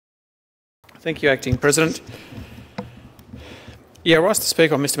Thank you, Acting President. I rise to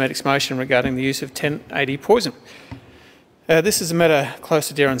speak on Mr Meddick's motion regarding the use of 1080 poison. This is a matter close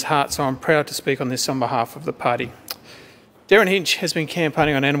to Darren's heart, so I'm proud to speak on this on behalf of the party. Darren Hinch has been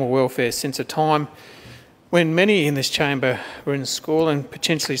campaigning on animal welfare since a time when many in this chamber were in school and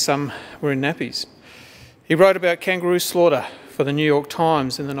potentially some were in nappies. He wrote about kangaroo slaughter for the New York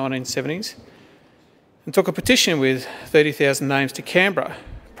Times in the 1970s and took a petition with 30,000 names to Canberra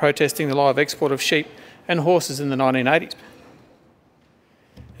protesting the live export of sheep and horses in the 1980s.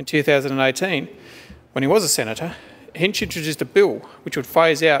 In 2018, when he was a senator, Hinch introduced a bill which would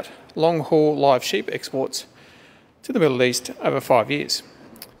phase out long-haul live sheep exports to the Middle East over 5 years.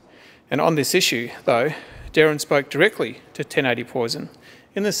 And on this issue, though, Darren spoke directly to 1080 poison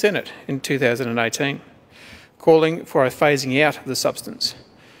in the Senate in 2018, calling for a phasing out of the substance.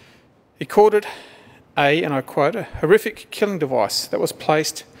 He called it and I quote, a horrific killing device that was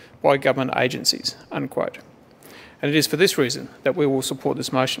placed by government agencies, unquote. And it is for this reason that we will support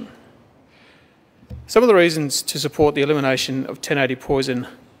this motion. Some of the reasons to support the elimination of 1080 poison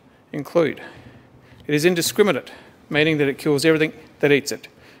include: it is indiscriminate, meaning that it kills everything that eats it,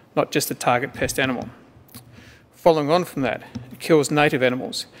 not just the target pest animal. Following on from that, it kills native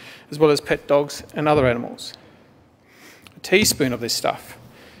animals, as well as pet dogs and other animals. A teaspoon of this stuff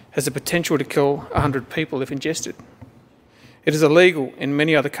has the potential to kill 100 people if ingested. It is illegal in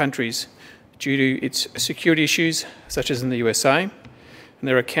many other countries due to its security issues, such as in the USA, and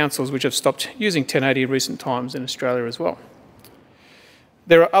there are councils which have stopped using 1080 in recent times in Australia as well.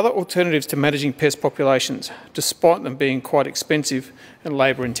 There are other alternatives to managing pest populations, despite them being quite expensive and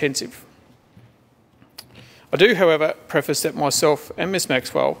labour intensive. I do, however, preface that myself and Ms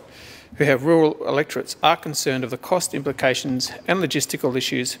Maxwell, who have rural electorates, are concerned of the cost implications and logistical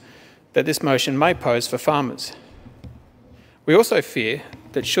issues that this motion may pose for farmers. We also fear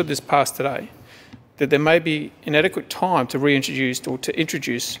that should this pass today, that there may be inadequate time to reintroduce or to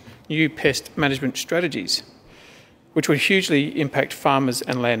introduce new pest management strategies, which would hugely impact farmers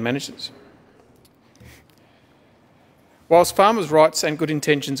and land managers. Whilst farmers' rights and good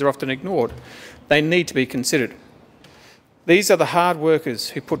intentions are often ignored, they need to be considered. These are the hard workers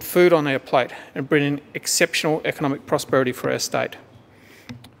who put food on our plate and bring in exceptional economic prosperity for our state.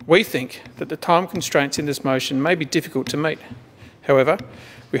 We think that the time constraints in this motion may be difficult to meet. However,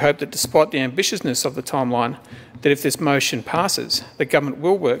 we hope that despite the ambitiousness of the timeline, that if this motion passes, the government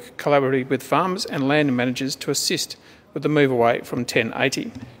will work collaboratively with farmers and land managers to assist with the move away from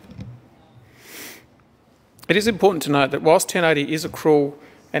 1080. It is important to note that whilst 1080 is a cruel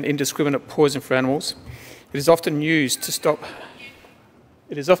and indiscriminate poison for animals, it is often used to stop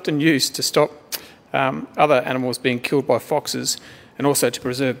other animals being killed by foxes and also to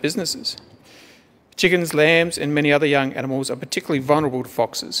preserve businesses. Chickens, lambs and many other young animals are particularly vulnerable to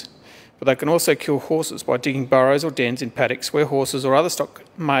foxes, but they can also kill horses by digging burrows or dens in paddocks where horses or other stock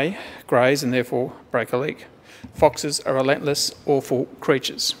may graze and therefore break a leg. Foxes are relentless, awful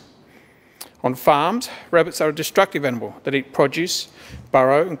creatures. On farms, rabbits are a destructive animal that eat produce,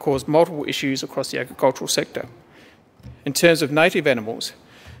 burrow and cause multiple issues across the agricultural sector. In terms of native animals,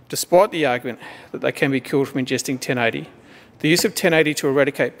 despite the argument that they can be killed from ingesting 1080, the use of 1080 to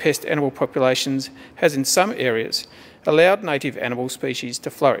eradicate pest animal populations has in some areas allowed native animal species to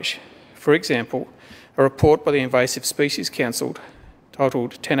flourish. For example, a report by the Invasive Species Council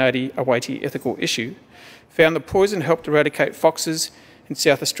titled 1080 A Weighty Ethical Issue found the poison helped eradicate foxes in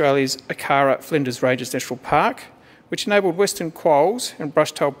South Australia's Akara Flinders Ranges National Park, which enabled western quolls and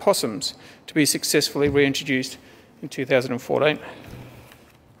brush-tailed possums to be successfully reintroduced in 2014.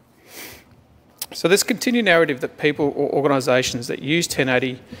 So this continued narrative that people or organisations that use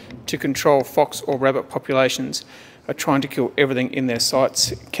 1080 to control fox or rabbit populations are trying to kill everything in their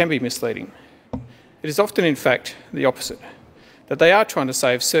sights can be misleading. It is often, in fact, the opposite, that they are trying to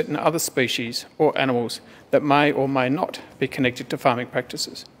save certain other species or animals that may or may not be connected to farming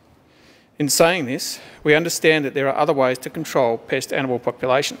practices. In saying this, we understand that there are other ways to control pest animal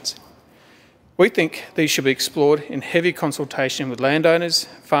populations. We think these should be explored in heavy consultation with landowners,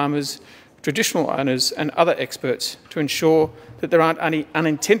 farmers, traditional owners and other experts to ensure that there aren't any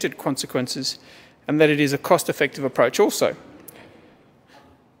unintended consequences and that it is a cost-effective approach also.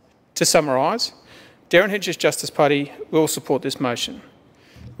 To summarise, Darren Hinch's Justice Party will support this motion.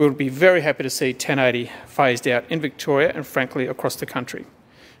 We would be very happy to see 1080 phased out in Victoria and frankly across the country.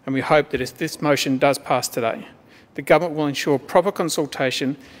 And we hope that if this motion does pass today, the government will ensure proper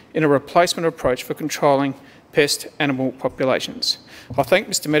consultation in a replacement approach for controlling pest animal populations. I thank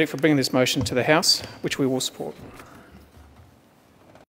Mr Meddick for bringing this motion to the House, which we will support.